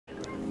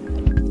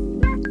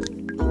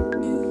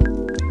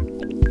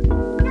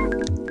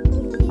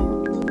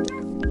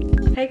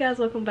Hey guys,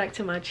 welcome back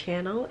to my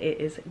channel. It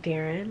is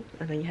Darren.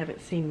 I know you haven't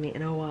seen me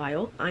in a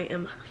while. I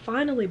am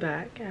finally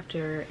back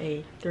after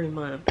a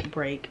 3-month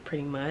break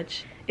pretty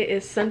much. It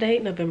is Sunday,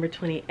 November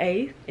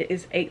 28th. It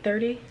is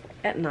 8:30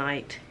 at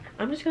night.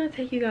 I'm just gonna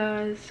take you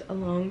guys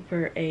along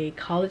for a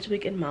college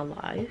week in my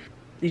life.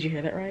 Did you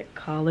hear that right?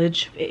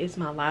 College. It is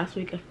my last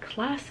week of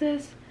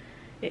classes.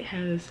 It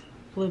has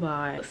flew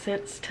by.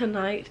 Since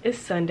tonight is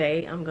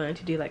Sunday, I'm going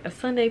to do like a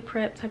Sunday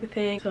prep type of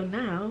thing. So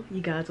now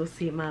you guys will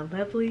see my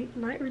lovely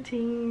night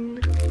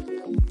routine.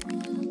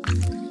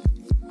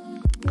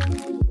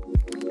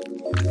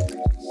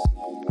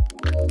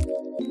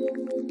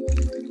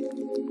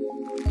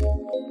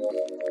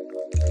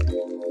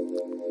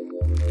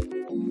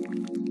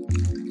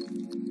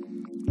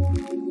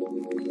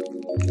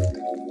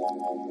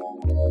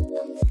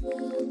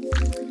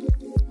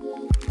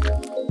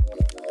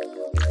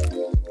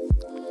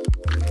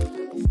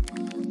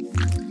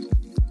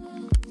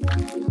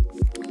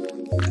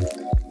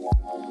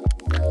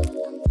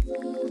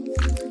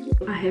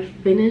 I have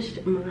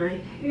finished my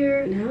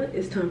hair. Now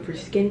it's time for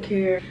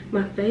skincare.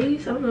 My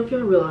face, I don't know if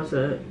y'all realize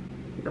that.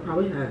 I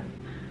probably have.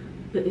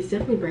 But it's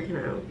definitely breaking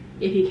out.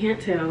 If you can't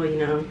tell, you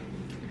know,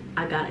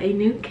 I got a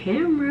new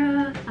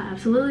camera. I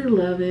absolutely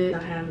love it.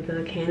 I have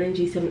the Canon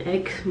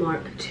G7X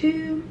Mark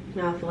II.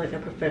 Now I feel like a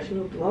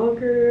professional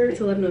vlogger. It's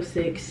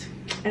 11:06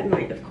 at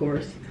night, of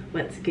course.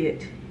 Let's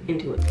get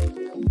into it.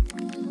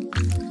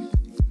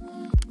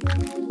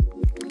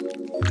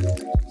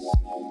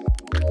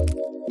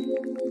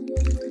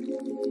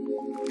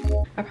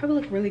 I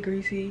probably look really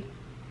greasy,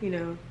 you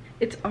know.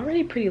 It's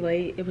already pretty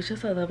late. It was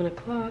just 11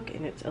 o'clock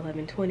and it's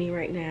 11:20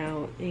 right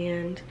now,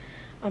 and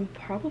I'm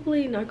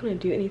probably not going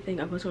to do anything.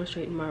 I was going to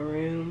straighten my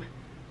room,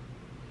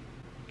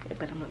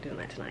 but I'm not doing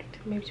that tonight.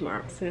 Maybe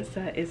tomorrow. Since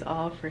that is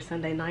all for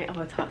Sunday night, I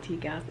will talk to you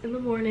guys in the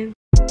morning.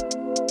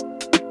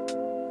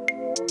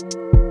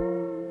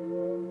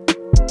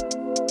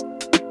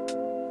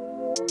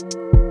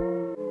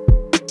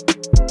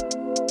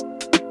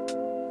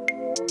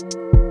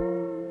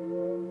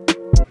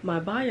 My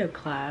bio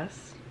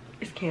class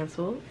is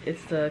canceled.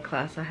 It's the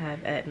class I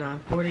have at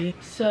 9:40.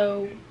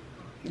 So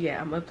yeah,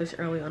 I'm up this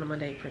early on a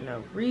Monday for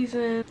no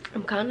reason.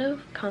 I'm kind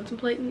of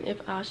contemplating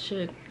if I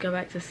should go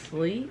back to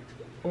sleep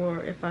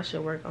or if I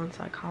should work on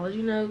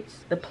psychology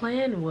notes. The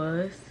plan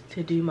was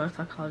to do my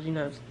psychology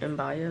notes in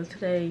bio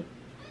today,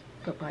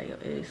 but bio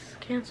is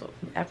canceled.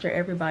 After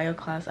every bio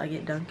class I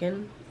get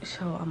Dunkin',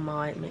 so I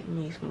might make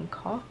me some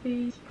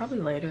coffee probably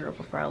later or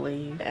before I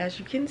leave. As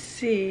you can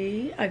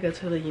see, I go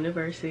to the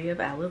University of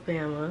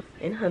Alabama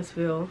in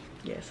Huntsville.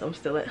 Yes, I'm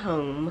still at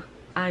home.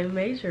 I'm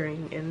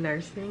majoring in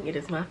nursing. It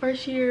is my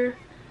first year,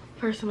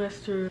 first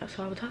semester,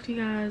 so I will talk to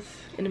you guys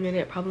in a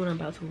minute, probably when I'm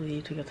about to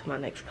leave to go to my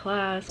next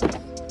class.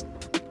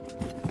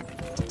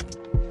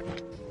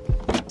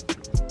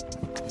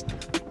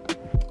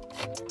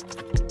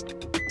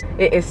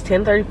 It is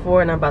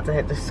 10:34 and I'm about to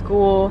head to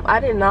school. I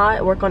did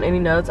not work on any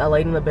notes. I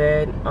laid in the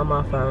bed on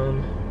my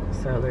phone.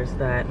 So there's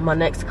that. My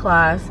next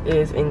class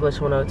is English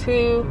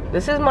 102.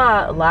 This is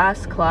my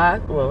last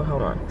class. Well,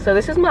 hold on. So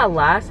this is my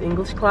last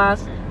English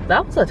class.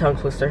 That was a tongue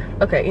twister.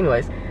 Okay,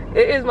 anyways.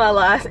 It is my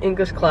last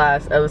English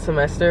class of the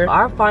semester.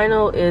 Our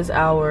final is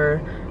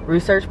our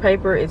research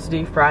paper. It's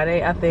due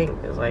Friday, I think.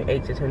 It's like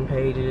 8 to 10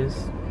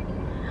 pages.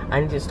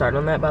 I need to start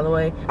on that, by the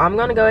way. I'm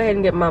gonna go ahead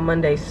and get my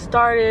Monday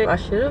started. I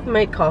should have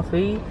made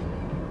coffee,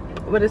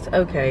 but it's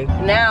okay.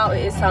 Now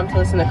it is time to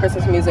listen to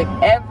Christmas music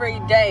every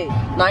day.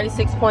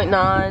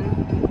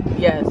 96.9,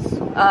 yes,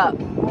 up.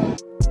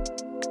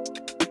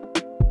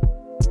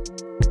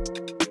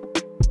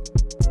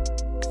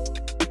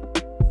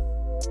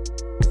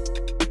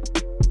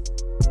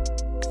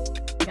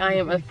 I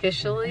am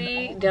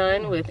officially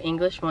done with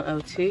English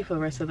 102 for the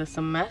rest of the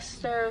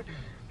semester.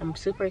 I'm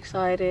super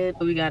excited.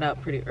 We got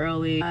out pretty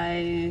early.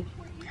 I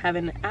have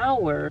an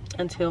hour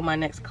until my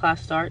next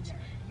class starts.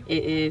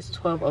 It is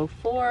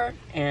 12:04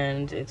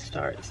 and it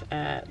starts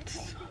at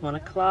 1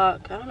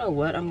 o'clock. I don't know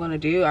what I'm gonna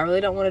do. I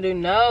really don't want to do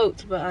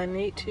notes, but I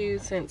need to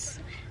since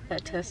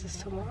that test is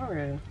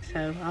tomorrow.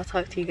 So I'll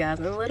talk to you guys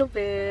in a little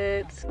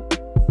bit.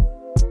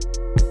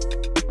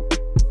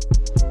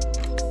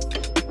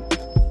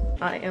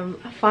 I am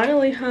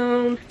finally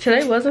home.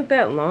 Today wasn't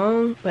that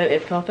long, but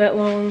it felt that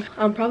long.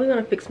 I'm probably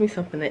gonna fix me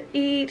something to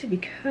eat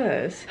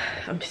because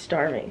I'm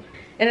starving.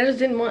 And I just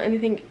didn't want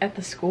anything at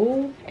the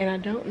school, and I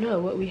don't know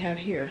what we have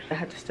here. I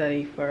have to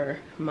study for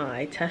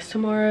my test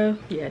tomorrow.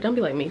 Yeah, don't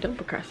be like me, don't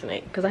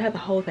procrastinate, because I have the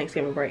whole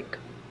Thanksgiving break.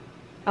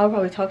 I'll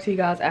probably talk to you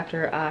guys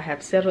after I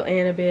have settled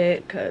in a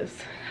bit,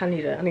 because I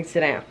need to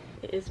sit down.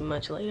 It is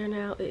much later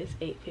now. It is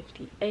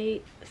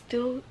 8:58.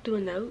 Still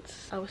doing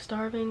notes. I was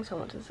starving, so I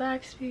went to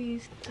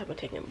Zaxby's. I've been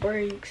taking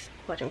breaks,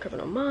 watching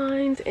Criminal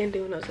Minds, and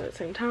doing notes at the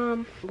same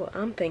time. Well,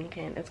 I'm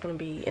thinking it's gonna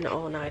be an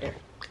all-nighter.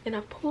 And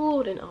I've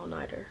pulled an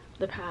all-nighter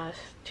the past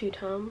 2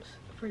 times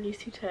for these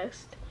 2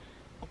 tests,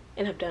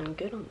 and I've done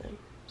good on them.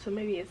 So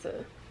maybe it's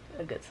a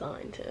good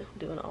sign to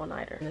do an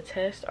all-nighter. The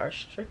tests are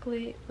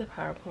strictly the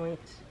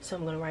PowerPoints. So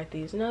I'm gonna write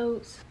these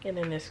notes, and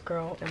then this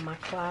girl in my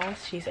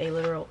class, she's a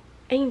literal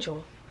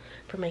angel,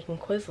 for making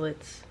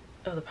Quizlets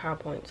of the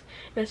PowerPoints.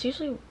 And that's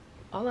usually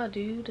all I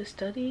do to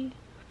study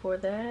for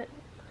that,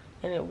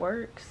 and it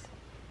works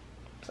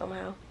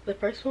somehow. The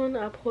first one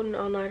I pulled an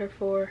all-nighter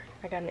for,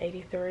 I got an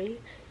 83.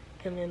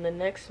 And then the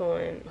next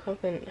one,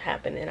 something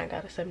happened and I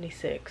got a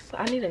 76.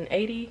 I need an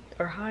 80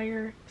 or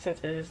higher since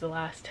it is the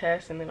last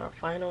test and then our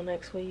final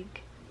next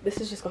week. This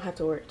is just gonna have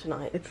to work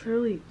tonight. It's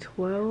really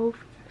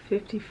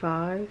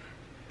 12:55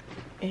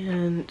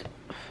 and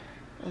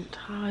I'm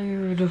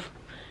tired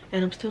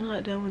and I'm still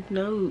not done with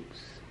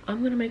notes.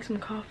 I'm gonna make some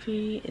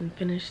coffee and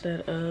finish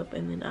that up,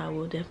 and then I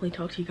will definitely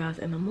talk to you guys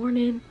in the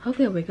morning.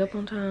 Hopefully I'll wake up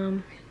on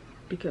time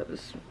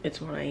because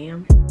it's 1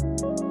 a.m.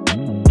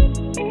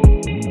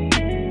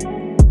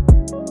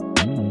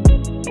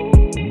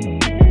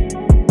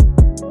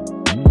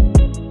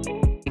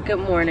 Good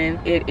morning.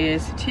 It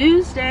is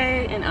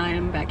Tuesday and I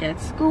am back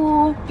at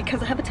school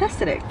because I have a test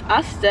today.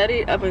 I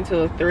studied up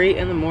until 3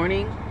 in the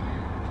morning,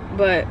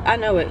 but I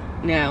know it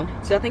now.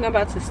 So I think I'm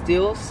about to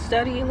still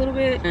study a little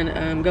bit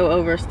and go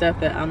over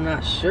stuff that I'm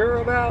not sure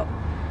about,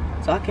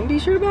 so I can be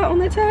sure about on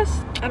that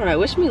test. I don't know,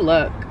 wish me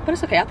luck, but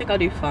it's okay. I think I'll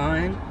do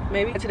fine,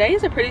 maybe. Today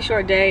is a pretty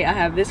short day. I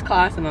have this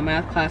class and my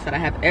math class that I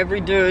have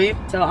every day.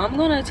 So I'm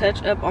gonna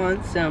touch up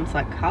on some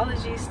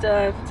psychology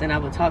stuff and I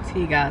will talk to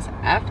you guys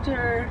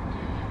after.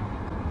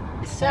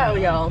 So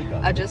y'all,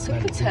 I just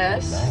took the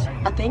test.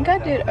 I think I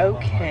did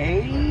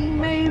okay,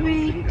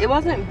 maybe. It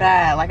wasn't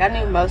bad. Like, I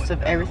knew most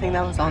of everything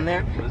that was on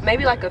there.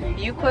 Maybe like a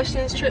few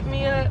questions tripped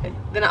me up.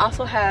 Then I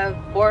also have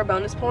 4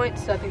 bonus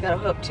points, so I think that'll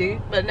help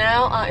too. But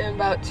now I am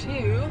about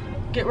to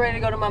get ready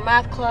to go to my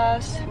math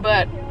class,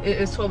 but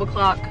it is 12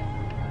 o'clock.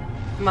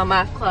 My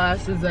math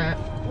class is at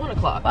 1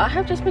 o'clock. I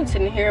have just been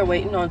sitting here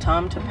waiting on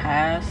time to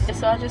pass. And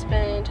so I've just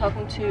been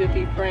talking to a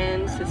few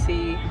friends to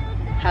see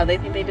how they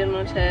think they did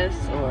on the test,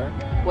 or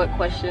what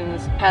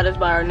questions had us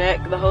by our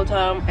neck the whole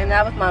time. And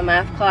now with my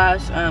math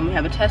class, we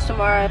have a test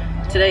tomorrow.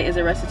 Today is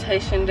a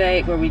recitation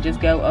day where we just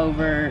go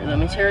over the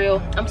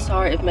material. I'm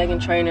sorry if Meghan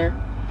Trainor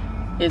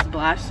is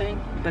blasting,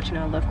 but you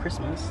know, I love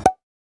Christmas.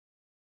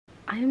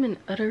 I am in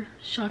utter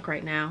shock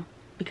right now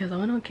because I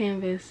went on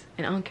Canvas,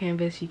 and on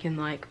Canvas you can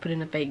like put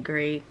in a fake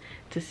grade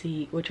to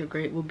see what your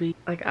grade will be.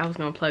 Like, I was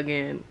gonna plug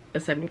in a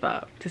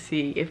 75 to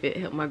see if it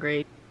helped my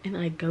grade, and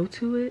I go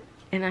to it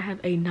and I have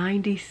a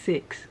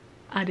 96.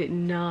 I did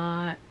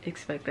not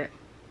expect that.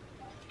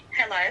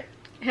 Hello.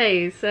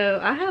 Hey, so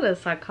I had a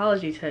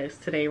psychology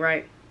test today,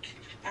 right?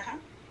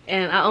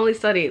 And I only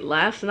studied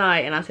last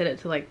night, and I set it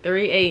to like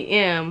 3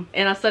 a.m.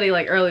 and I studied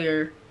like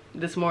earlier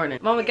this morning.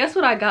 Mama, guess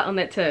what I got on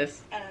that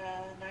test?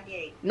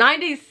 98.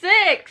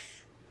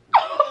 96!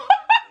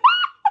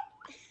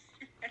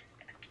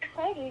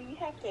 Hey, you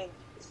have to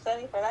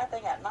study for that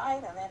thing at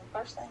night and then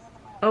first thing in the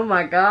morning. Oh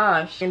my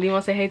gosh. And do you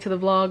want to say hey to the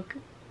vlog?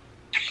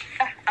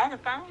 On the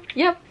phone?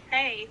 Yep.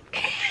 Hey.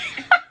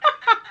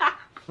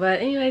 But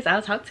anyways,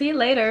 I'll talk to you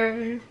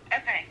later.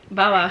 Okay.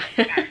 Bye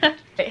bye.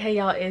 Hey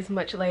y'all, it's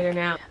much later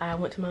now. I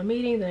went to my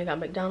meeting, then I got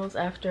McDonald's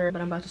after,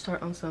 but I'm about to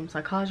start on some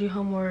psychology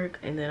homework,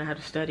 and then I have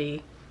to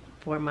study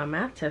for my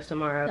math test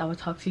tomorrow. I will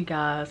talk to you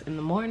guys in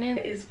the morning.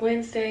 It is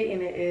Wednesday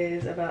and it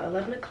is about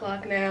 11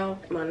 o'clock now.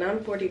 My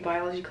 9:40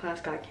 biology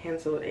class got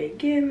canceled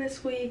again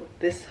this week.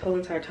 This whole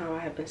entire time I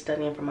have been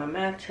studying for my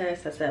math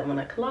test. That's at 1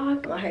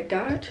 o'clock. I had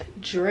got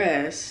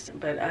dressed,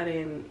 but I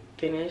didn't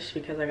finish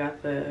because I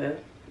got the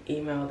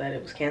email that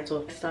it was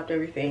canceled. I stopped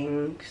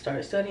everything,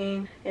 started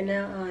studying, and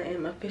now I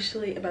am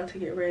officially about to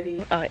get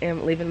ready. I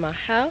am leaving my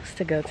house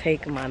to go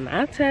take my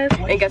math test,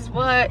 and guess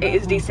what? It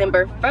is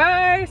December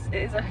 1st.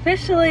 It is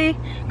officially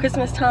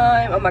Christmas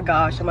time. Oh my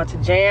gosh, I'm about to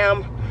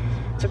jam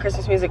to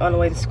Christmas music on the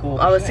way to school.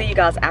 I will see you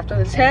guys after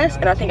the test,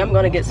 and I think I'm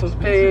gonna get some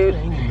food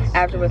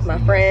after with my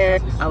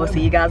friend. I will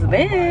see you guys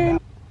then.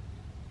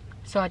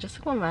 So I just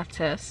took my math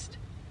test.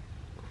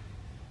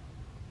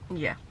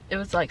 Yeah, it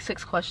was like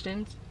 6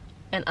 questions.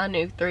 And I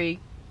knew 3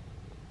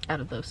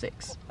 out of those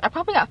 6. I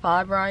probably got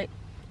 5 right,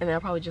 and then I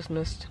probably just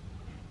missed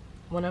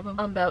one of them.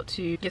 I'm about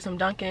to get some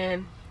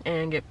Dunkin'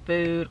 and get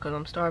food because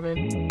I'm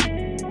starving.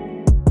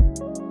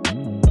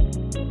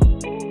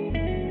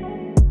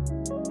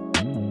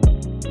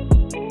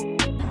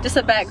 Just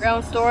a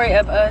background story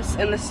of us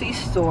in the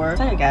C-store. It's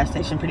like a gas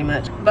station pretty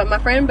much. But my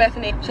friend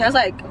Bethany, she has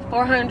like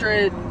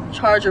 400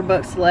 charger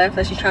bucks left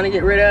that she's trying to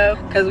get rid of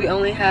because we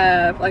only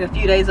have like a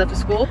few days left of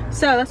school.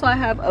 So that's why I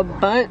have a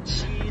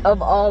bunch of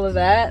all of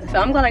that. So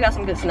I'm glad I got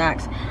some good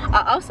snacks.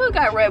 I also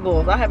got Red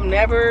Bulls. I have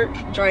never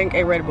drank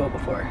a Red Bull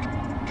before.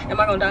 Am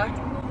I gonna die?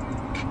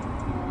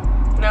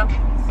 No?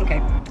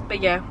 Okay.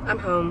 But yeah, I'm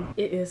home.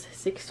 It is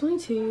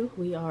 6:22.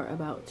 We are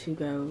about to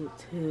go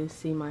to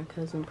see my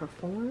cousin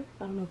perform.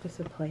 I don't know if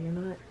it's a play or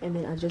not. And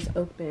then I just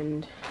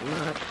opened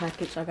my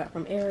package I got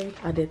from Aerie.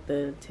 I did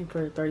the 10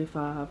 for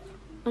 35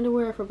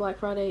 underwear for Black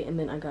Friday, and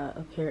then I got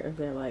a pair of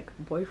their like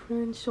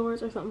boyfriend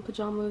shorts or something,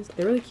 pajamas.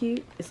 They're really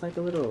cute. It's like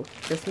a little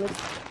Christmas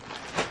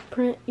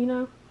print, you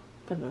know?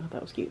 I don't know,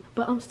 that was cute.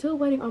 But I'm still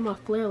waiting on my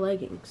flare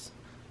leggings.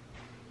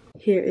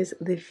 Here is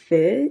the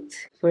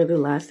fit for the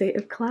last day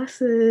of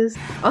classes.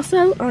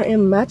 Also, I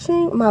am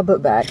matching my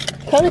book bag.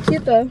 Kind of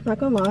cute though, not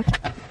gonna lie.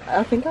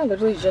 I think I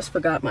literally just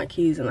forgot my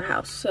keys in the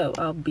house, so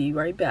I'll be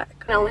right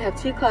back. I only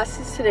have 2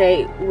 classes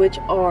today, which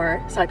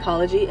are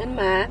psychology and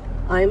math.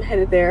 I am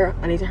headed there.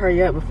 I need to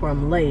hurry up before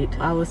I'm late.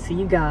 I will see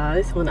you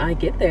guys when I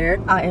get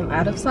there. I am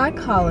out of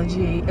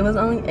psychology. It was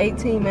only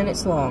 18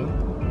 minutes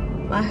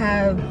long. I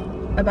have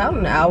about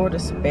an hour to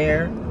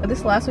spare.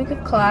 This last week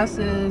of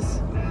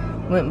classes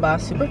went by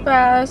super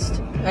fast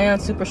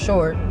and super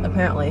short,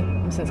 apparently.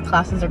 Since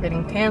classes are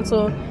getting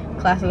canceled,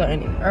 classes are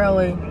ending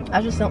early.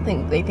 I just don't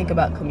think they think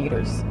about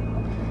commuters,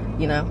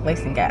 you know,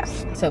 wasting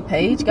gas. So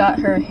Paige got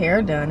her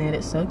hair done and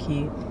it's so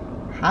cute.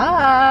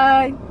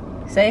 Hi!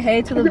 Say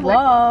hey to the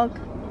vlog.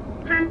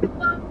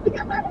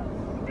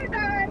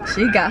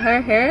 She got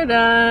her hair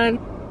done.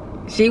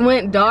 She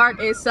went dark.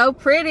 It's so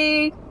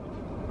pretty.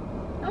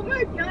 Oh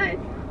my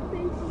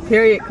god.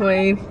 Period,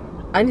 queen.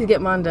 I need to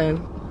get mine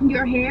done.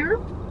 Your hair?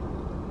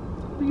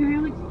 Your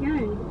hair looks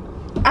good.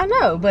 I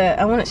know, but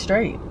I want it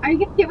straight. Are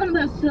you gonna get one of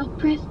those silk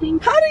press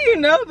things? How do you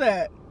know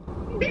that?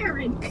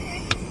 Darren.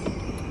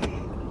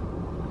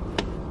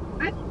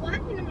 I've been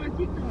watching them on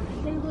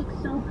TikTok. They look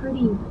so pretty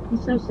and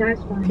so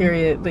satisfying.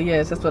 Period. But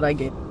yes, that's what I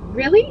get.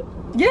 Really?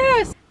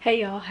 Yes!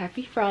 Hey y'all,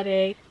 happy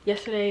Friday.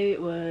 Yesterday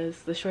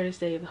was the shortest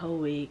day of the whole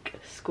week,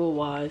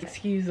 school-wise.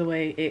 Excuse the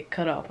way it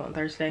cut off on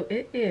Thursday.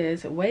 It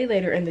is way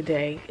later in the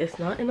day. It's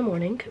not in the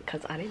morning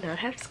because I did not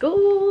have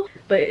school.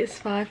 But it's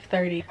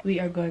 5:30. We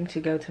are going to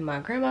go to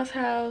my grandma's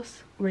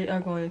house. We are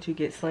going to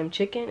get Slim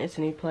Chicken. It's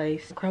a new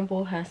place.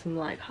 Crumble has some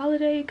like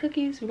holiday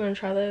cookies. We're gonna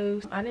try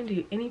those. I didn't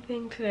do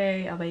anything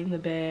today. I laid in the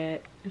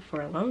bed for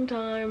a long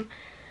time.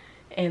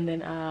 And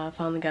then I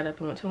finally got up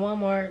and went to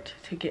Walmart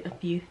to get a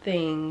few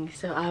things.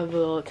 So I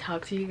will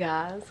talk to you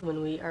guys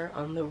when we are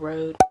on the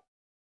road.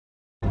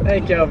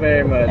 Thank y'all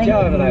very much.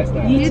 Y'all have a nice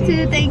night. You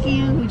too, thank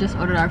you. We just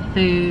ordered our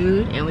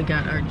food and we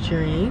got our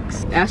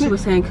drinks. Ashley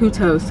was saying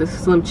kudos to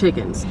Slim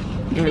Chickens.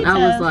 And I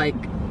was like,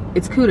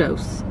 it's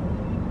kudos.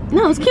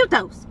 No, it's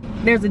kudos.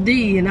 There's a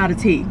D and not a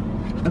T.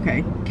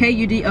 Okay,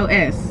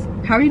 K-U-D-O-S.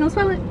 How are you gonna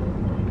spell it?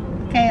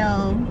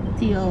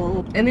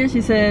 K-O-T-O. And then she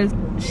says,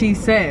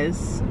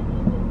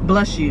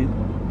 blush you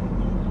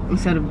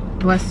instead of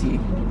bless you.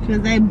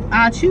 Because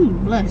I choose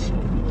blush.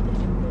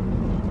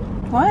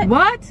 What?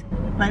 What?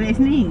 Like they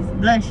sneeze.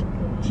 Blush.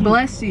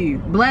 Bless you.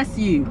 Bless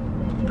you.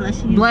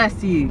 Bless you.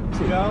 Bless you.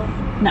 Go?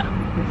 No.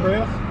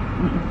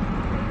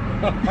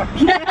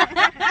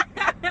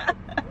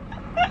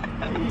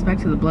 It's back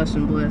to the blush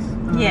and bliss.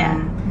 Yeah.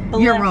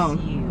 You're Bless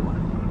wrong. You.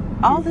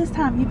 All this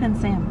time you've been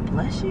saying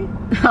bless you?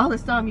 All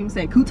this time you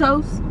say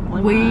kudos.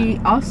 We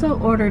also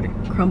ordered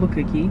crumble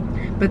cookie,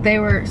 but they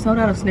were sold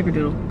out of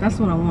snickerdoodle. That's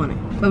what I wanted.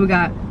 But we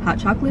got hot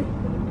chocolate,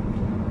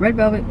 red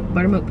velvet,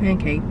 buttermilk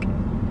pancake,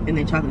 and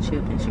then chocolate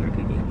chip and sugar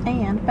cookie.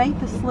 And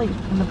Faith is asleep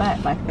in the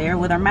back there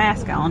with her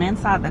mask on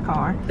inside the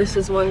car. This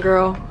is one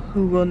girl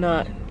who will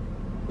not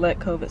let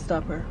COVID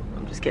stop her.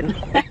 I'm just kidding.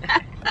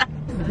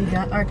 We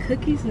got our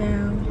cookies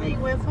now.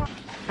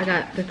 I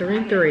got the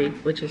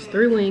 3-3, which is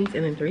 3 wings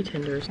and then 3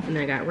 tenders. And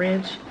I got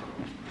ranch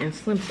and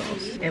slim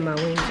sauce. And my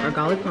wings are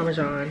garlic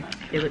parmesan.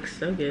 It looks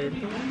so good.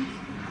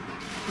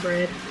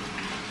 Bread.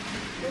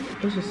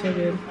 This is so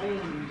good.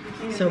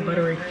 So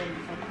buttery.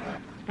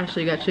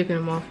 Actually got chicken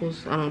and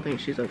waffles. I don't think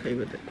she's okay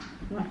with it.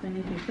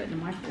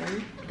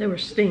 They were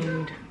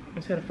steamed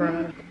instead of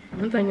fried.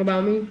 One thing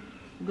about me,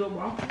 Good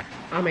waffle.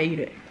 I'm gonna eat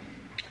it.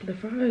 The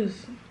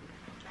fries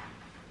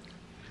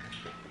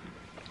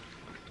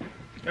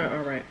are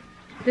alright.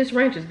 This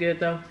ranch is good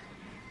though.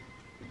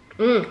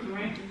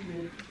 Ranch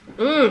is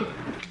good.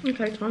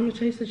 Okay, time to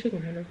taste the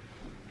chicken tender.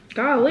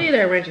 Golly,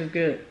 that ranch is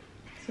good.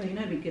 So you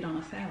know it'd be good on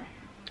a salad.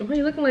 Why are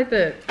you looking like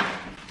that?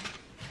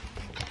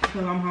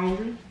 Because I'm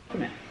hungry.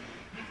 Come here.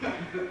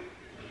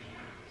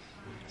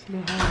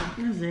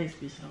 This is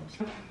Zaxby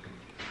sauce.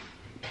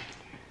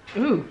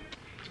 Ooh.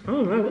 I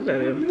don't know what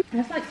that is.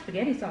 That's like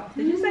spaghetti sauce.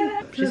 Did you say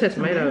that? She said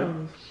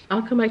tomato.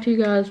 I'll come back to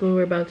you guys when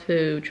we're about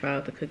to try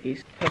out the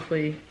cookies.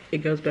 Hopefully it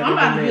goes better I'm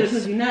about than to get a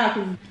this. cookie now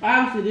because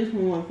obviously this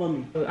one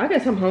wasn't for me. I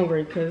guess I'm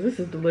hungry because this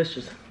is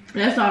delicious.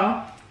 That's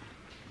all.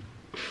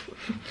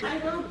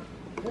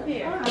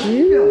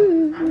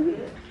 Ooh.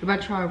 If I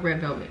try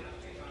red velvet.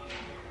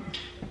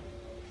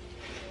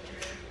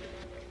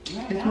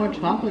 It's more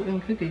chocolate than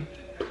cookie.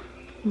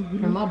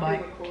 From my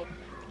bite.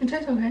 It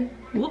tastes okay.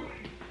 Whoop.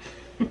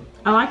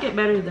 I like it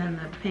better than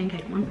the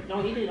pancake one.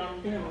 Don't eat it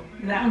on the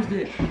That one's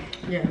good.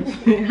 Yes.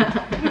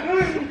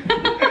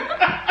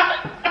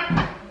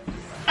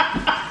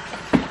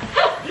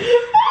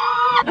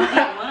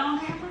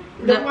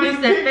 The piece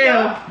that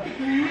fell.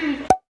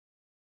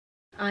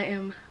 I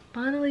am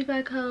finally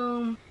back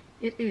home.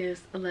 It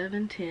is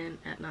 11:10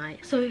 at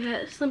night. So we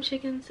had some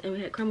chickens and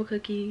we had crumble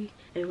cookie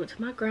and we went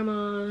to my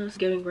grandma's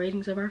giving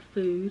ratings of our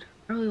food.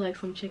 I really like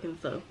some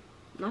chickens though.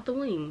 Not the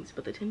wings,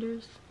 but the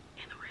tenders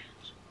and the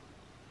ranch.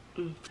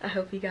 I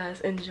hope you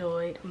guys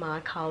enjoyed my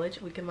college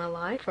week of my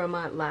life for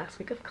my last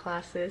week of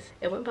classes.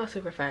 It went by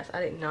super fast. I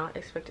did not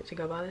expect it to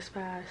go by this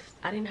fast.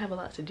 I didn't have a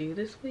lot to do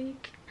this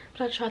week,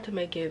 but I tried to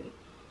make it,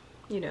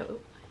 you know,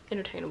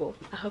 entertainable.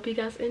 I hope you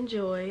guys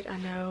enjoyed. I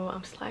know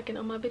I'm slacking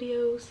on my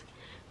videos,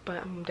 but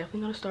I'm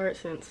definitely gonna start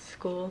since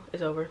school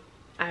is over.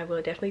 I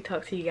will definitely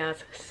talk to you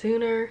guys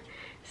sooner,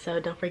 so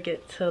don't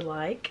forget to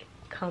like,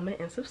 comment,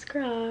 and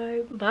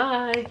subscribe.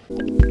 Bye.